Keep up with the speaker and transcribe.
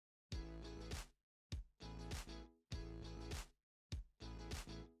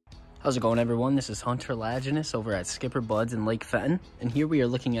How's it going, everyone? This is Hunter Laginus over at SkipperBud's in Lake Fenton, and here we are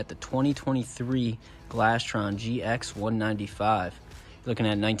looking at the 2023 Glastron GX 195. You're looking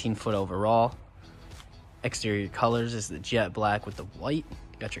at 19-foot overall. Exterior colors is the jet black with the white.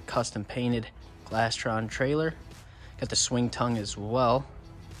 You got your custom painted Glastron trailer. Got the swing tongue as well.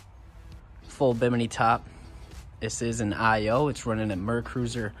 Full bimini top. This is an IO. It's running a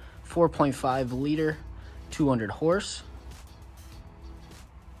Mercruiser 4.5 liter, 200 horse.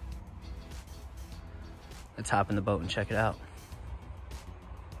 Let's hop in the boat and check it out.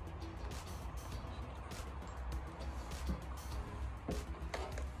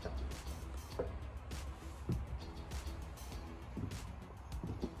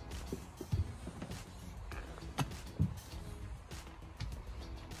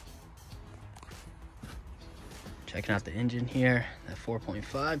 Checking out the engine here, that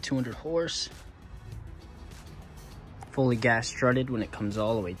 4.5, 200 horse. Fully gas strutted when it comes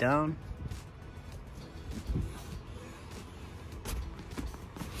all the way down.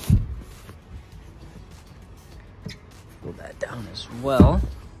 Pull that down as well.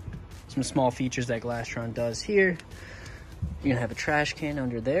 Some small features that Glastron does here. You're gonna have a trash can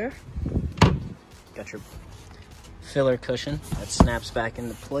under there. Got your filler cushion that snaps back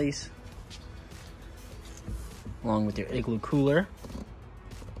into place, along with your igloo cooler.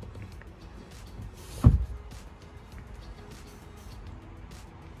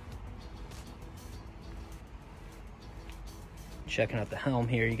 Checking out the helm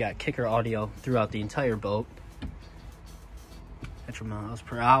here, you got kicker audio throughout the entire boat. Got your miles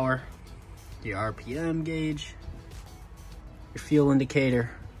per hour, your RPM gauge, your fuel indicator,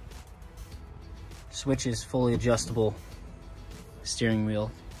 switch is fully adjustable, steering wheel.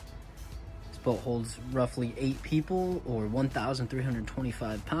 This boat holds roughly 8 people or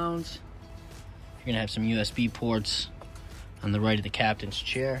 1,325 pounds. You're gonna have some USB ports on the right of the captain's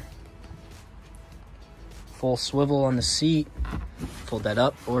chair. Full swivel on the seat. Fold that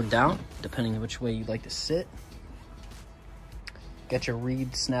up or down, depending on which way you'd like to sit. Got your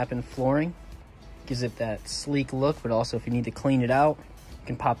reed snapping flooring. Gives it that sleek look, but also if you need to clean it out, you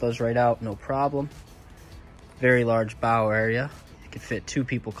can pop those right out, no problem. Very large bow area. You can fit 2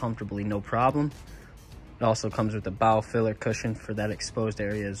 people comfortably, no problem. It also comes with a bow filler cushion for that exposed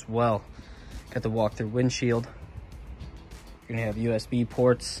area as well. Got the walk-through windshield. You're gonna have USB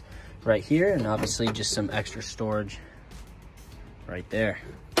ports right here, and obviously just some extra storage right there.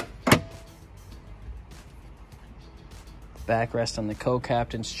 Backrest on the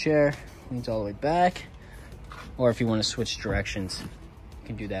co-captain's chair, leans all the way back. Or if you want to switch directions, you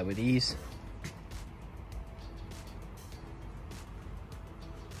can do that with ease.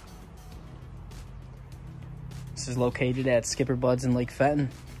 This is located at SkipperBud's in Lake Fenton.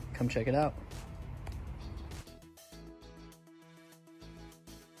 Come check it out.